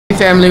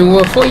family.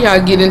 Well, before y'all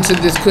get into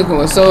this cooking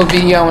with soul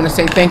video, I want to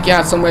say thank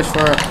y'all so much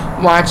for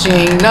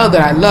watching. Know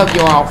that I love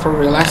you all for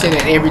real. I say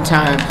that every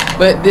time.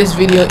 But this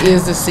video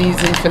is the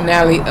season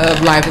finale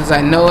of Life as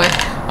I Know It.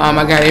 I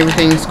got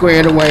everything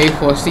squared away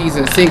for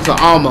season 6, or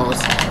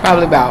almost,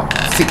 probably about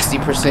 60%.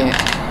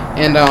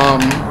 And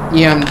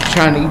yeah, I'm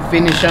trying to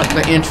finish up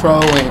the intro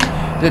and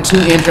the 2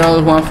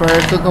 intros, one for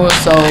Cooking with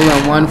Soul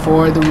and one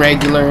for the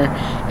regular.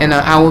 And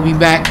I will be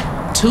back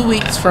 2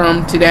 weeks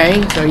from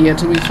today. So yeah,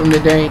 2 weeks from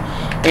today.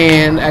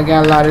 And I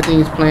got a lot of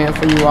things planned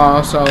for you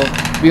all, so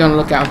be on the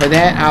lookout for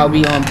that. I'll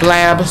be on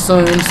Blab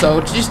soon, so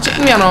just check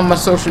me out on my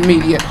social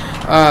media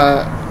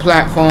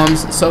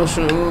platforms.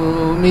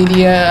 Social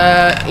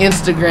media,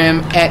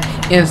 Instagram at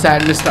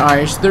Inside Mr.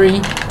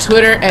 RH3,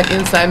 Twitter at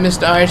Inside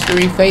Mr.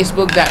 RH3,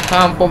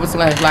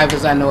 Facebook.com/Life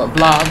as I Know It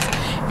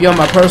Vlogs. If you're on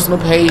my personal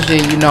page,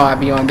 then you know I'll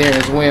be on there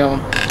as well.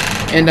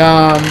 And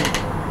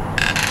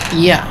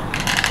yeah.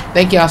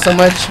 Thank y'all so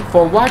much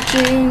for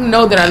watching.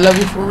 Know that I love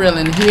you for real.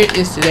 And here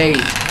is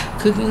today's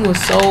Cooking with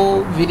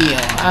Soul video.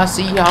 I'll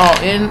see y'all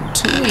in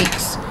 2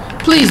 weeks.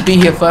 Please be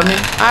here for me.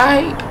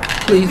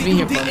 Please be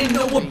here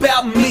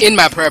for me. In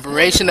my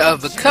preparation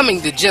of becoming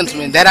the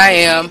gentleman that I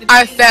am,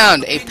 I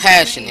found a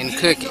passion in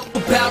cooking.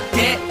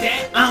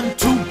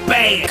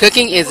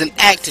 Cooking is an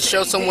act to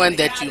show someone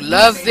that you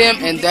love them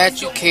and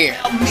that you care.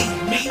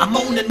 I'm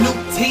on a new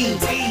team,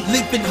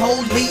 living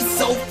holy,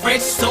 so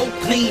fresh, so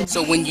clean.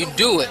 So when you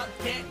do it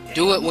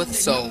with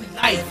soul.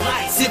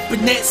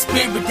 Sipping that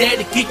spirit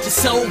that'll get your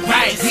soul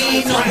right.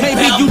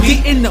 Maybe you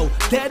didn't know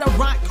that I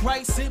rock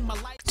Christ in my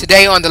life.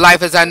 Today on the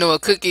Life as I Know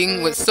It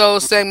Cooking with Soul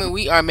segment,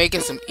 we are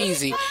making some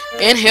easy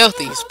and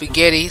healthy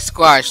spaghetti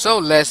squash. So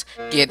let's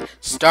get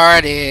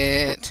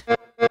started.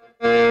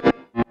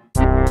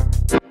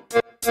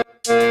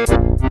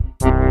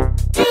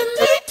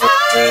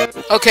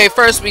 Okay,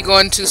 first we're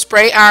going to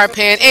spray our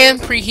pan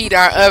and preheat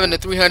our oven to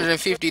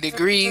 350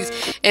 degrees.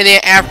 And then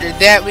after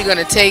that, we're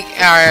going to take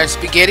our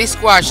spaghetti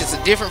squash. It's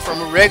different from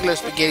a regular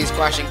spaghetti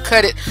squash, and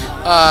cut it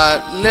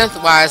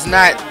lengthwise.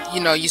 Not,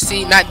 you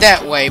see, not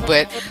that way,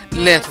 but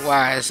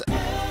lengthwise.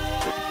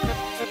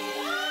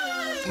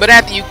 But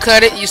after you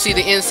cut it, you see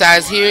the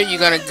insides here. You're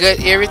going to gut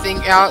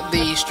everything out,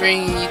 the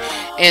string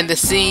and the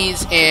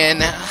seeds,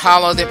 and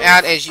hollow them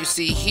out as you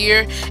see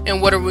here.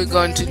 And what we're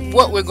going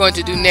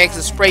to do next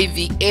is spray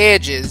the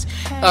edges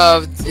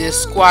of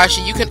this squash.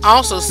 You can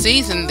also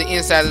season the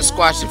inside of the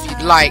squash if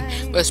you'd like,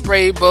 but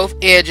spray both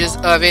edges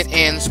of it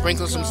and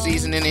sprinkle some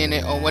seasoning in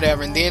it or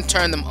whatever, and then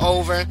turn them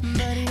over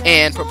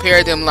and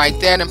prepare them like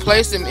that and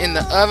place them in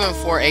the oven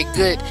for a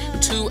good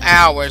 2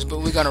 hours.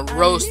 But we're going to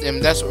roast them.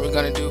 That's what we're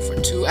going to do for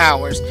 2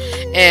 hours.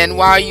 And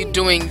while you're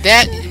doing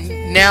that,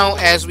 now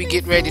as we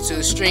get ready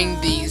to string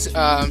these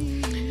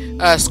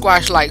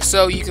squash like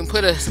so, you can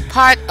put a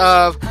pot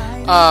of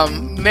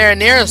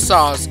marinara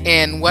sauce,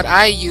 and what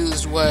I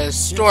used was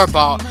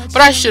store-bought,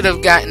 but I should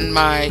have gotten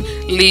my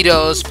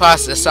Lido's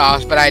pasta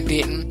sauce, but I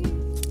didn't.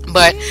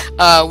 But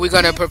we're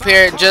going to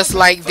prepare it just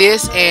like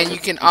this, and you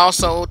can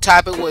also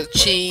top it with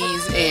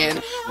cheese and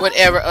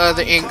whatever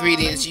other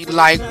ingredients you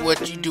like,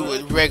 what you do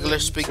with regular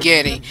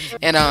spaghetti.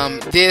 And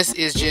this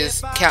is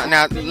just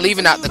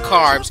leaving out the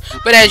carbs.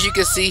 But as you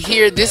can see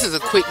here, this is a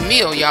quick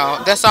meal,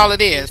 y'all. That's all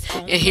it is.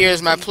 And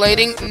here's my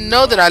plating.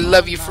 Know that I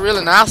love you for real,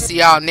 and I'll see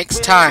y'all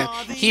next time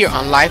here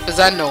on Life as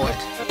I Know It.